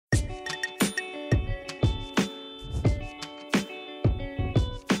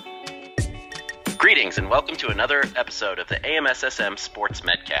Greetings and welcome to another episode of the AMSSM Sports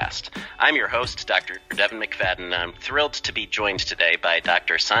Medcast. I'm your host, Dr. Devin McFadden, and I'm thrilled to be joined today by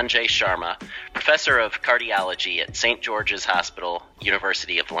Dr. Sanjay Sharma, Professor of Cardiology at St. George's Hospital,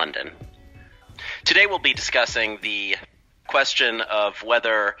 University of London. Today we'll be discussing the question of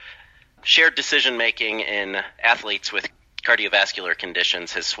whether shared decision-making in athletes with cardiovascular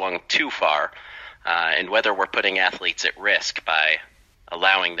conditions has swung too far, and whether we're putting athletes at risk by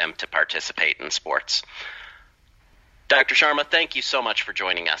allowing them to participate in sports. Dr. Sharma, thank you so much for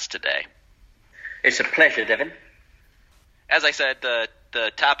joining us today. It's a pleasure, Devin. As I said, the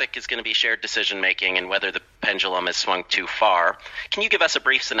topic is going to be shared decision-making and whether the pendulum has swung too far. Can you give us a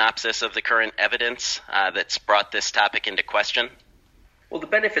brief synopsis of the current evidence that's brought this topic into question? Well, the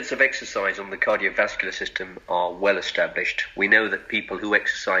benefits of exercise on the cardiovascular system are well established. We know that people who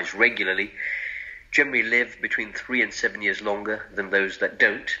exercise regularly generally live between 3 and 7 years longer than those that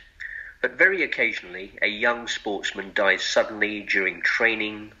don't. But very occasionally, a young sportsman dies suddenly during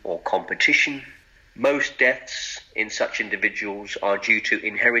training or competition. Most deaths in such individuals are due to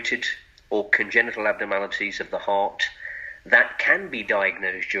inherited or congenital abnormalities of the heart that can be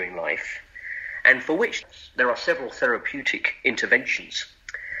diagnosed during life, and for which there are several therapeutic interventions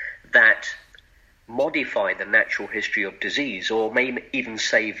that modify the natural history of disease or may even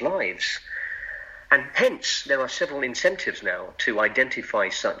save lives. And hence, there are several incentives now to identify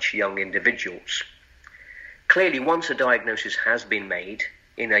such young individuals. Clearly, once a diagnosis has been made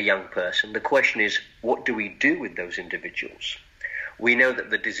in a young person, the question is, what do we do with those individuals? We know that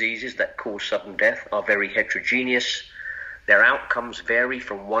the diseases that cause sudden death are very heterogeneous. Their outcomes vary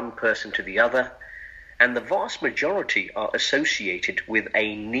from one person to the other, and the vast majority are associated with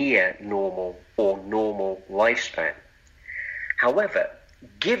a near normal or normal lifespan. However,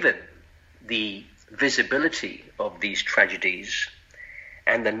 given the visibility of these tragedies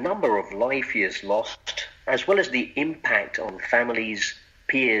and the number of life years lost, as well as the impact on families,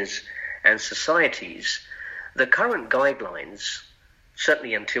 peers, and societies, the current guidelines,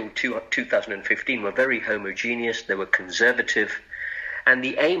 certainly until 2015, were very homogeneous, they were conservative, and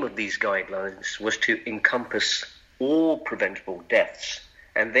the aim of these guidelines was to encompass all preventable deaths,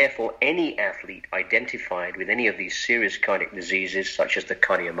 and therefore any athlete identified with any of these serious cardiac diseases, such as the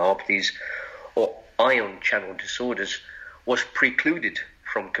cardiomyopathies or ion channel disorders, was precluded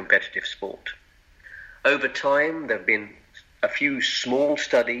from competitive sport. Over time, there have been a few small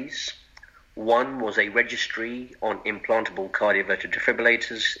studies. One was a registry on implantable cardioverter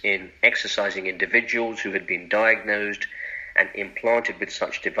defibrillators in exercising individuals who had been diagnosed and implanted with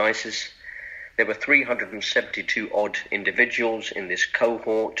such devices. There were 372 odd individuals in this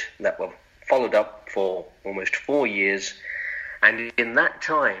cohort that were followed up for almost 4 years, and in that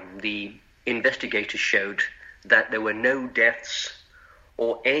time the investigators showed that there were no deaths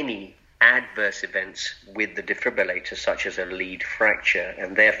or any adverse events with the defibrillator, such as a lead fracture,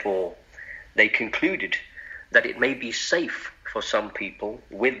 and therefore they concluded that it may be safe for some people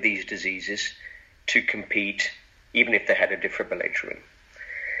with these diseases to compete even if they had a defibrillator in.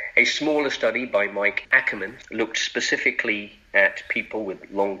 A smaller study by Mike Ackerman looked specifically at people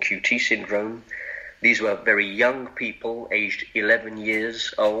with long QT syndrome. These were very young people, aged 11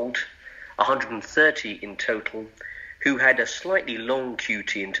 years old, 130 in total, who had a slightly long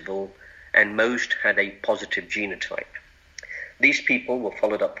QT interval, and most had a positive genotype. These people were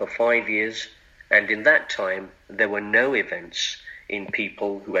followed up for 5 years, and in that time there were no events in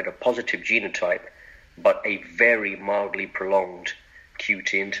people who had a positive genotype but a very mildly prolonged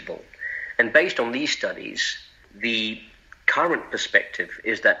QT interval. And based on these studies, the current perspective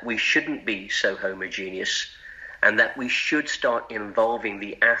is that we shouldn't be so homogeneous and that we should start involving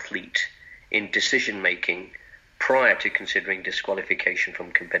the athlete in decision-making prior to considering disqualification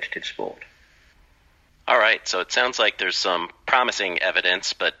from competitive sport. All right, so it sounds like there's some promising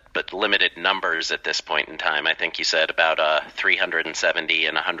evidence, but limited numbers at this point in time. I think you said about 370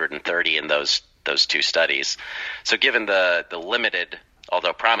 and 130 in those two studies. So given the limited,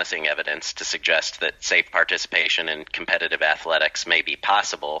 although promising evidence to suggest that safe participation in competitive athletics may be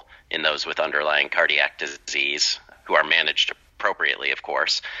possible in those with underlying cardiac disease who are managed appropriately, of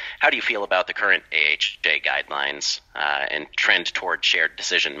course, how do you feel about the current AHA guidelines and trend toward shared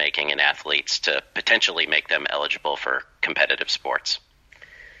decision-making in athletes to potentially make them eligible for competitive sports?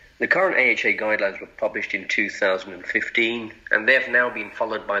 The current AHA guidelines were published in 2015, and they have now been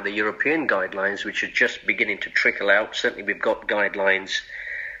followed by the European guidelines, which are just beginning to trickle out. Certainly we've got guidelines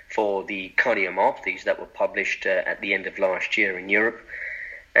for the cardiomyopathies that were published at the end of last year in Europe.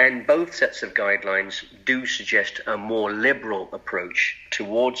 And both sets of guidelines do suggest a more liberal approach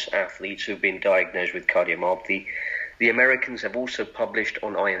towards athletes who've been diagnosed with cardiomyopathy. The Americans have also published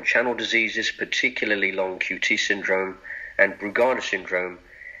on ion channel diseases, particularly long QT syndrome and Brugada syndrome,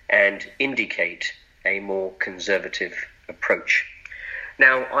 and indicate a more conservative approach.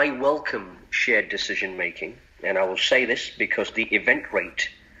 Now, I welcome shared decision making, and I will say this because the event rate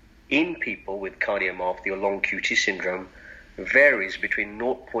in people with cardiomyopathy or long QT syndrome varies between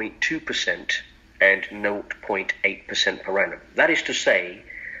 0.2% and 0.8% per annum. That is to say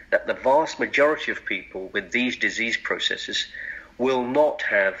that the vast majority of people with these disease processes will not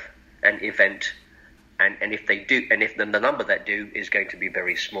have an event, and if they do, and if the number that do is going to be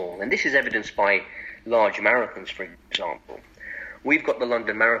very small. And this is evidenced by large marathons, for example. We've got the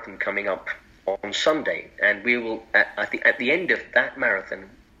London Marathon coming up on Sunday, and we will, at the end of that marathon,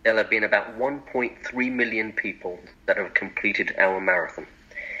 there'll have been about 1.3 million people that have completed our marathon.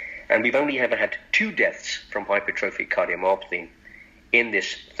 And we've only ever had 2 deaths from hypertrophic cardiomyopathy in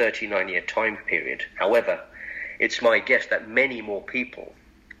this 39-year time period. However, it's my guess that many more people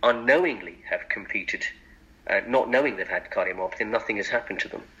unknowingly have competed, not knowing they've had cardiomyopathy, and nothing has happened to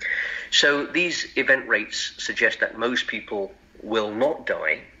them. So these event rates suggest that most people will not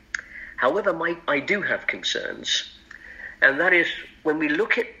die. However, I do have concerns, and that is when we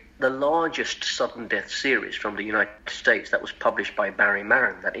look at the largest sudden death series from the United States that was published by Barry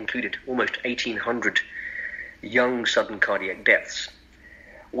Maron, that included almost 1,800 young sudden cardiac deaths,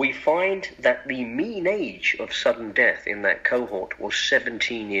 we find that the mean age of sudden death in that cohort was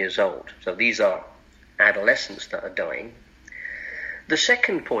 17 years old. So these are adolescents that are dying. The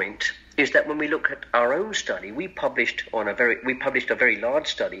second point is that when we look at our own study, we published a very large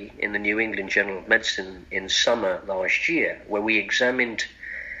study in the New England Journal of Medicine in summer last year, where we examined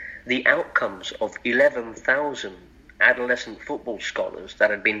the outcomes of 11,000 adolescent football scholars that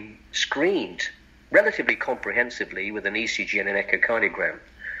had been screened relatively comprehensively with an ECG and an echocardiogram.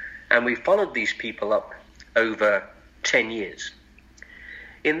 And we followed these people up over 10 years.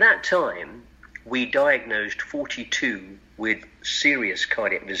 In that time, we diagnosed 42 with serious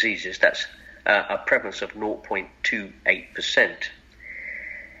cardiac diseases. That's a prevalence of 0.28%.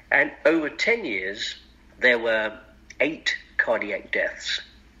 And over 10 years, there were 8 cardiac deaths.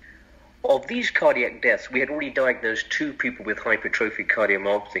 Of these cardiac deaths, we had already diagnosed 2 people with hypertrophic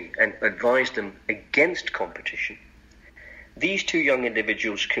cardiomyopathy and advised them against competition. These 2 young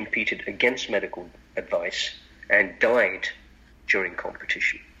individuals competed against medical advice and died during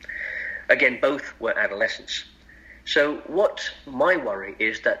competition. Again, both were adolescents. So what my worry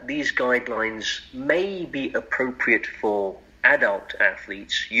is that these guidelines may be appropriate for adult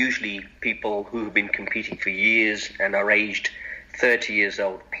athletes, usually people who have been competing for years and are aged 30 years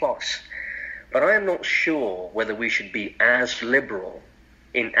old plus. But I am not sure whether we should be as liberal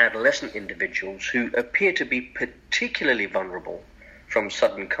in adolescent individuals who appear to be particularly vulnerable from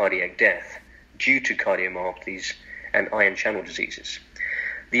sudden cardiac death due to cardiomyopathies and ion channel diseases.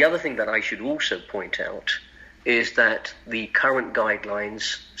 The other thing that I should also point out is that the current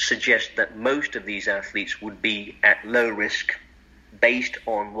guidelines suggest that most of these athletes would be at low risk based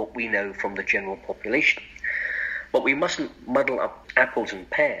on what we know from the general population. But we mustn't muddle up apples and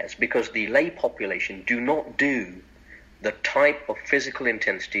pears, because the lay population do not do the type of physical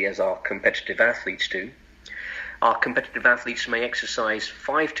intensity as our competitive athletes do. Our competitive athletes may exercise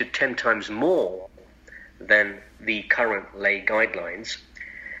 5 to 10 times more than the current lay guidelines,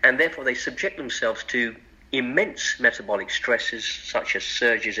 and therefore they subject themselves to immense metabolic stresses such as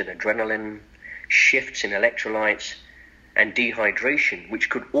surges in adrenaline, shifts in electrolytes, and dehydration, which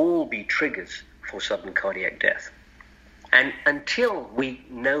could all be triggers for sudden cardiac death. And until we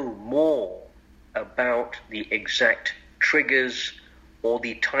know more about the exact triggers or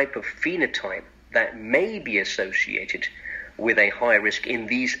the type of phenotype that may be associated with a high risk in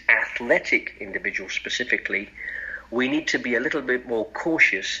these athletic individuals specifically, we need to be a little bit more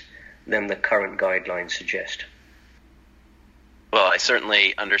cautious than the current guidelines suggest. Well, I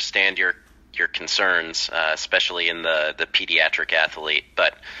certainly understand your concerns, especially in the pediatric athlete,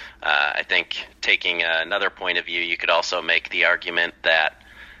 but I think taking another point of view, you could also make the argument that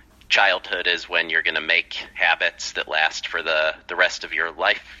childhood is when you're going to make habits that last for the rest of your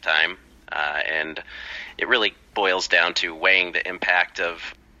lifetime, and it really boils down to weighing the impact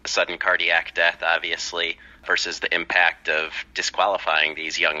of sudden cardiac death, obviously, versus the impact of disqualifying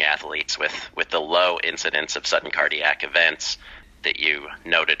these young athletes with the low incidence of sudden cardiac events that you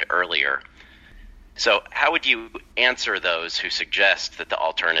noted earlier. So how would you answer those who suggest that the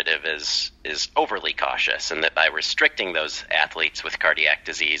alternative is overly cautious, and that by restricting those athletes with cardiac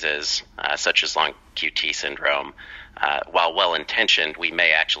diseases, such as long QT syndrome, while well-intentioned, we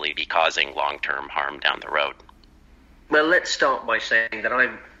may actually be causing long-term harm down the road? Well, let's start by saying that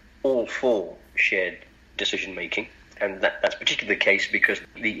I'm all for shared decision-making. and that's particularly the case because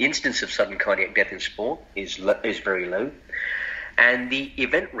the incidence of sudden cardiac death in sport is very low, and the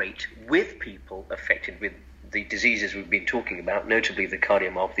event rate with people affected with the diseases we've been talking about, notably the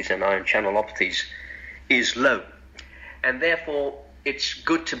cardiomyopathies and ion channelopathies, is low. And therefore, it's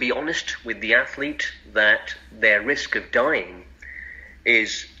good to be honest with the athlete that their risk of dying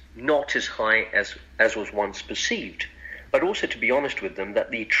is not as high as was once perceived, but also to be honest with them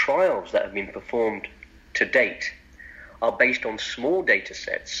that the trials that have been performed to date are based on small data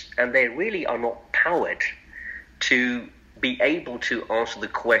sets, and they really are not powered to be able to answer the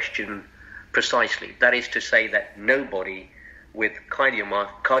question precisely. That is to say that nobody with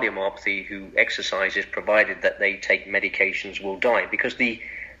cardiomyopathy who exercises, provided that they take medications, will die, because the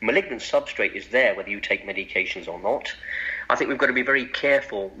malignant substrate is there whether you take medications or not. I think we've got to be very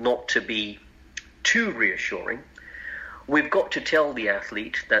careful not to be too reassuring. We've got to tell the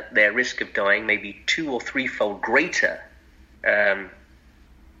athlete that their risk of dying may be 2 or 3-fold greater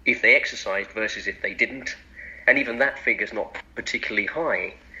if they exercised versus if they didn't, and even that figure's not particularly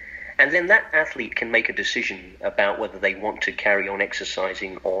high. And then that athlete can make a decision about whether they want to carry on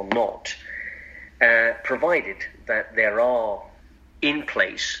exercising or not, provided that there are in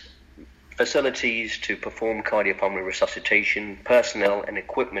place facilities to perform cardiopulmonary resuscitation, personnel and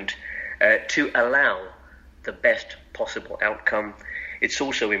equipment to allow the best possible outcome. It's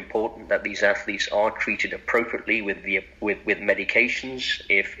also important that these athletes are treated appropriately with medications,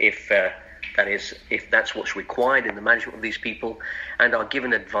 if that's what's required in the management of these people, and are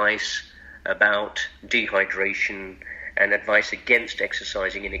given advice about dehydration and advice against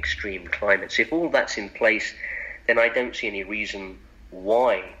exercising in extreme climates. If all that's in place, then I don't see any reason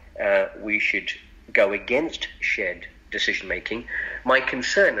why we should go against shared decision-making. My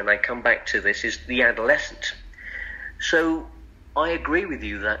concern, and I come back to this, is the adolescent. So I agree with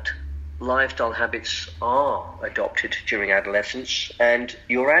you that lifestyle habits are adopted during adolescence, and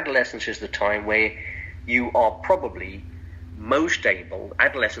your adolescence is the time where you are probably most able.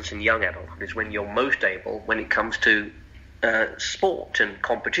 Adolescence and young adulthood is when you're most able when it comes to sport and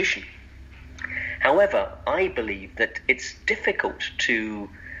competition. However, I believe that it's difficult to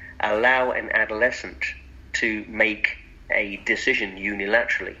allow an adolescent to make a decision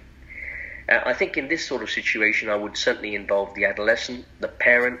unilaterally. I think in this sort of situation, I would certainly involve the adolescent, the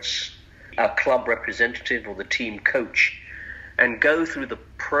parents, a club representative or the team coach, and go through the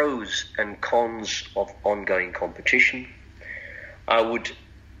pros and cons of ongoing competition. I would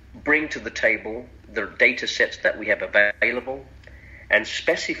bring to the table the data sets that we have available and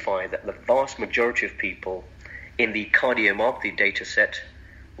specify that the vast majority of people in the cardiomyopathy data set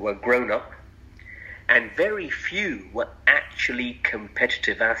were grown up, and very few were actually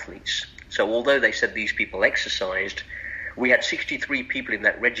competitive athletes. So although they said these people exercised, we had 63 people in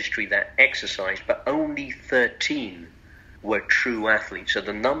that registry that exercised, but only 13 were true athletes. So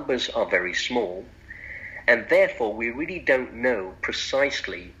the numbers are very small, and therefore we really don't know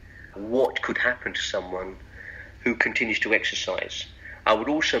precisely what could happen to someone who continues to exercise. I would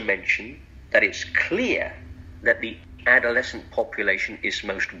also mention that it's clear that the adolescent population is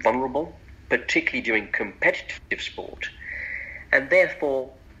most vulnerable, particularly during competitive sport, and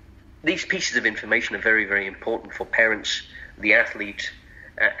therefore these pieces of information are very, very important for parents, the athlete,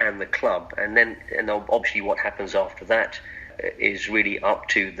 and the club. And obviously what happens after that is really up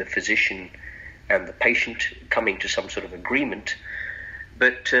to the physician and the patient coming to some sort of agreement.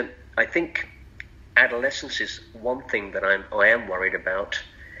 But I think adolescence is one thing that I am worried about.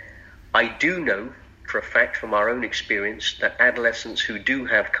 I do know for a fact from our own experience that adolescents who do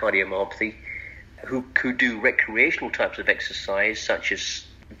have cardiomyopathy, who do recreational types of exercise such as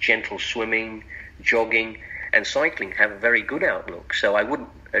gentle swimming, jogging and cycling, have a very good outlook. So I wouldn't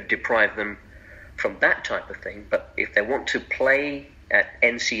deprive them from that type of thing, but if they want to play at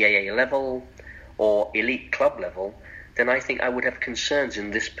NCAA level or elite club level, then I think I would have concerns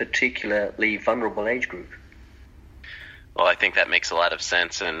in this particularly vulnerable age group. Well, I think that makes a lot of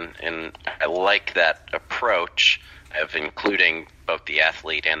sense, and I like that approach of including both the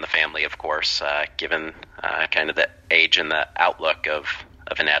athlete and the family, of course, given kind of the age and the outlook of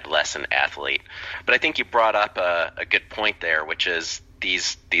an adolescent athlete. But I think you brought up a good point there, which is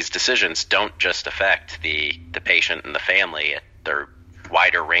these decisions don't just affect the patient and the family. They're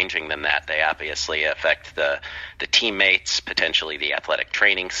wider ranging than that. They obviously affect the teammates, potentially the athletic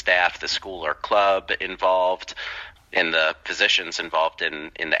training staff, the school or club involved, and the physicians involved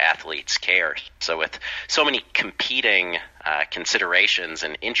in the athlete's care. So with so many competing considerations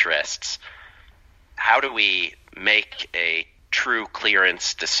and interests, how do we make a true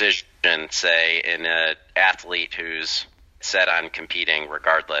clearance decision, say, in an athlete who's set on competing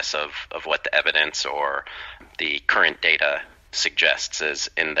regardless of what the evidence or the current data suggests is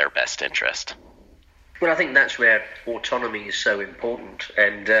in their best interest? Well, I think that's where autonomy is so important,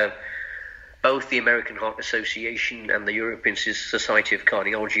 and both the American Heart Association and the European Society of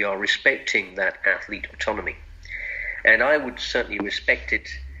Cardiology are respecting that athlete autonomy. And I would certainly respect it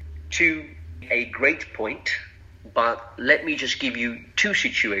to a great point, but let me just give you two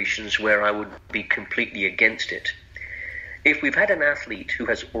situations where I would be completely against it. If we've had an athlete who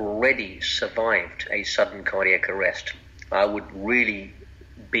has already survived a sudden cardiac arrest, I would really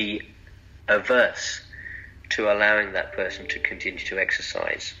be averse to allowing that person to continue to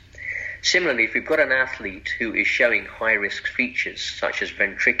exercise. Similarly, if we've got an athlete who is showing high-risk features such as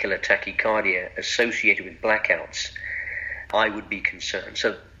ventricular tachycardia associated with blackouts, I would be concerned.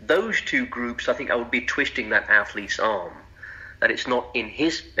 So those two groups, I think I would be twisting that athlete's arm, that it's not in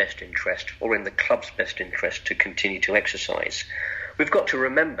his best interest or in the club's best interest to continue to exercise. We've got to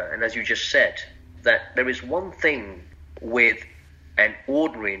remember, and as you just said, that there is one thing with an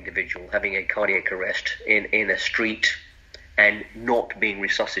ordinary individual having a cardiac arrest in a street and not being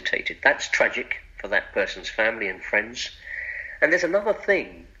resuscitated. That's tragic for that person's family and friends. And there's another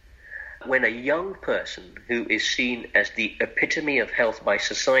thing when a young person who is seen as the epitome of health by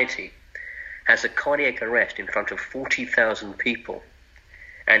society has a cardiac arrest in front of 40,000 people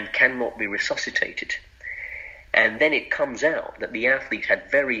and cannot be resuscitated. And then it comes out that the athlete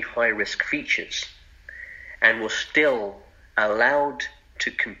had very high-risk features and was still allowed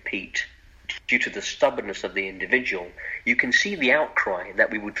to compete due to the stubbornness of the individual. You can see the outcry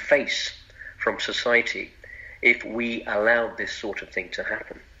that we would face from society if we allowed this sort of thing to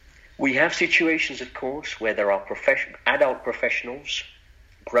happen. We have situations, of course, where there are adult professionals,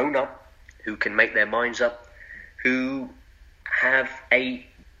 grown up, who can make their minds up, who have a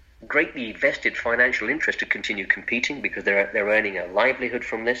greatly vested financial interest to continue competing because they're earning a livelihood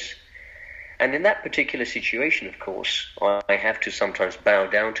from this. And in that particular situation, of course, I have to sometimes bow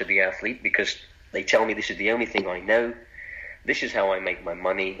down to the athlete because they tell me this is the only thing I know, this is how I make my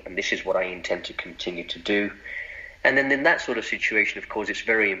money, and this is what I intend to continue to do. And then in that sort of situation, of course, it's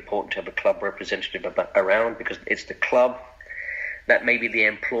very important to have a club representative around, because it's the club that may be the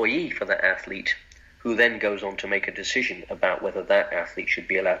employee for that athlete who then goes on to make a decision about whether that athlete should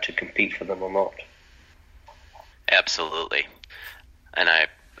be allowed to compete for them or not. Absolutely. And I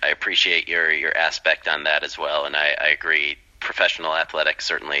appreciate your aspect on that as well. And I agree, professional athletics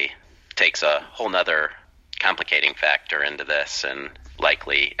certainly takes a whole nother complicating factor into this, and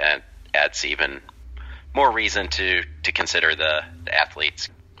likely adds even more reason to consider the athlete's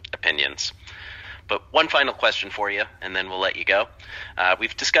opinions. But one final question for you, and then we'll let you go.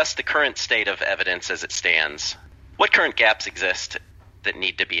 We've discussed the current state of evidence as it stands. What current gaps exist that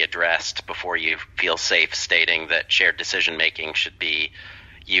need to be addressed before you feel safe stating that shared decision-making should be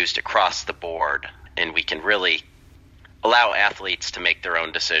used across the board, and we can really allow athletes to make their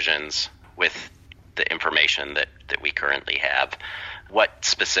own decisions with the information that we currently have? What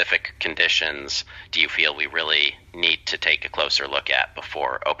specific conditions do you feel we really need to take a closer look at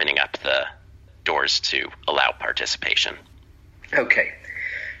before opening up the doors to allow participation? Okay,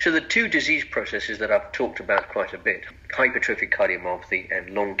 so the two disease processes that I've talked about quite a bit, hypertrophic cardiomyopathy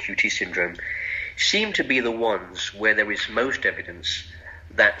and long QT syndrome, seem to be the ones where there is most evidence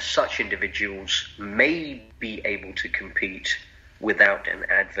that such individuals may be able to compete without an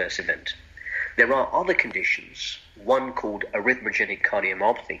adverse event. There are other conditions, one called arrhythmogenic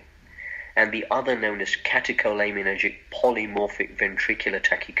cardiomyopathy and the other known as catecholaminergic polymorphic ventricular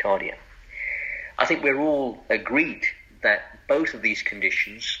tachycardia. I think we're all agreed that both of these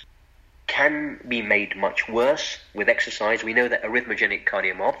conditions can be made much worse with exercise. We know that arrhythmogenic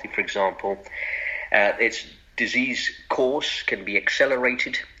cardiomyopathy, for example, its disease course can be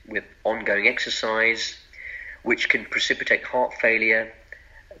accelerated with ongoing exercise, which can precipitate heart failure,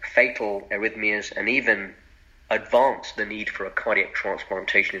 fatal arrhythmias, and even advance the need for a cardiac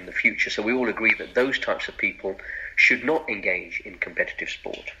transplantation in the future. So we all agree that those types of people should not engage in competitive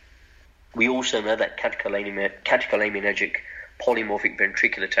sport. We also know that catecholaminergic polymorphic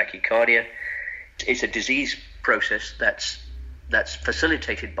ventricular tachycardia is a disease process that's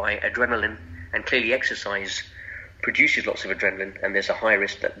facilitated by adrenaline, and clearly exercise produces lots of adrenaline, and there's a high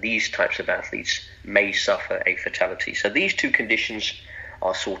risk that these types of athletes may suffer a fatality. So these two conditions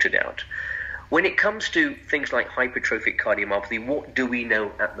are sorted out. When it comes to things like hypertrophic cardiomyopathy, what do we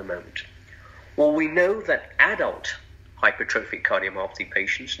know at the moment? Well, we know that adult hypertrophic cardiomyopathy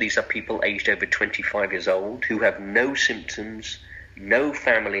patients, these are people aged over 25 years old who have no symptoms, no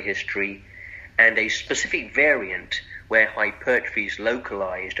family history, and a specific variant where hypertrophy is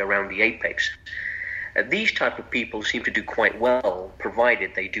localized around the apex. These type of people seem to do quite well,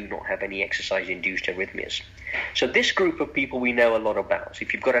 provided they do not have any exercise-induced arrhythmias. So this group of people we know a lot about. So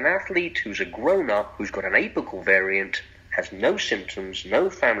if you've got an athlete who's a grown-up, who's got an apical variant, has no symptoms, no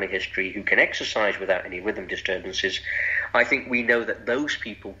family history, who can exercise without any rhythm disturbances, I think we know that those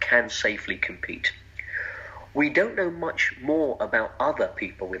people can safely compete. We don't know much more about other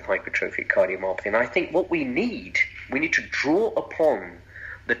people with hypertrophic cardiomyopathy, and I think what we need to draw upon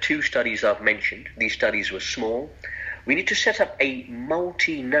the two studies I've mentioned. These studies were small. We need to set up a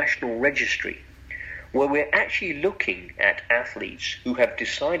multinational registry where we're actually looking at athletes who have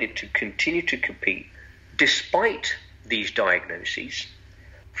decided to continue to compete despite these diagnoses,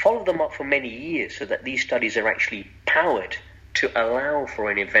 follow them up for many years so that these studies are actually powered to allow for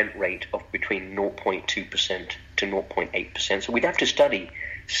an event rate of between 0.2% to 0.8%. So we'd have to study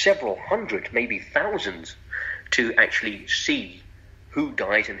several hundred, maybe thousands, to actually see who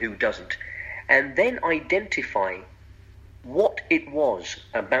dies and who doesn't, and then identify what it was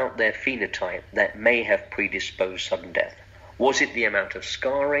about their phenotype that may have predisposed sudden death. Was it the amount of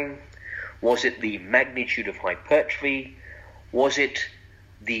scarring? Was it the magnitude of hypertrophy? Was it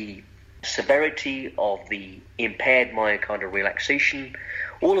the severity of the impaired myocardial relaxation?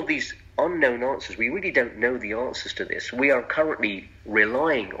 All of these unknown answers, we really don't know the answers to this. We are currently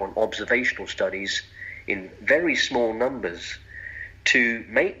relying on observational studies in very small numbers to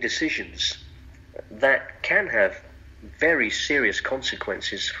make decisions that can have very serious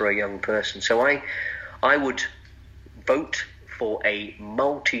consequences for a young person. So I would vote for a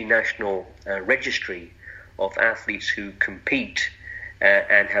multinational registry of athletes who compete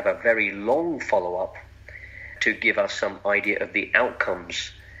and have a very long follow-up to give us some idea of the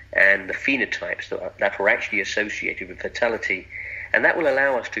outcomes and the phenotypes that were actually associated with fatality. And that will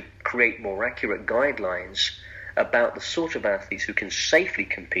allow us to create more accurate guidelines about the sort of athletes who can safely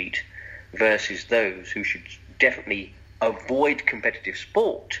compete versus those who should definitely avoid competitive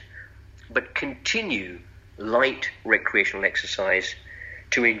sport but continue light recreational exercise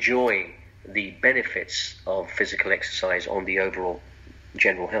to enjoy the benefits of physical exercise on the overall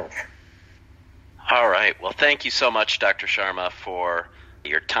general health. All right. Well, thank you so much, Dr. Sharma, for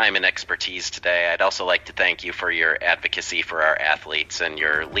your time and expertise today. I'd also like to thank you for your advocacy for our athletes and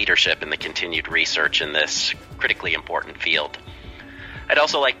your leadership in the continued research in this critically important field. I'd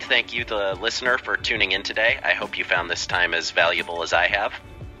also like to thank you, the listener, for tuning in today. I hope you found this time as valuable as I have.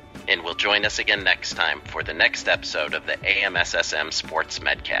 And will join us again next time for the next episode of the AMSSM Sports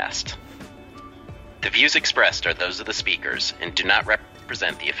Medcast. The views expressed are those of the speakers and do not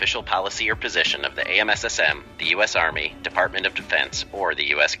represent the official policy or position of the AMSSM, the U.S. Army, Department of Defense, or the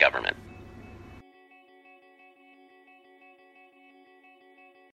U.S. government.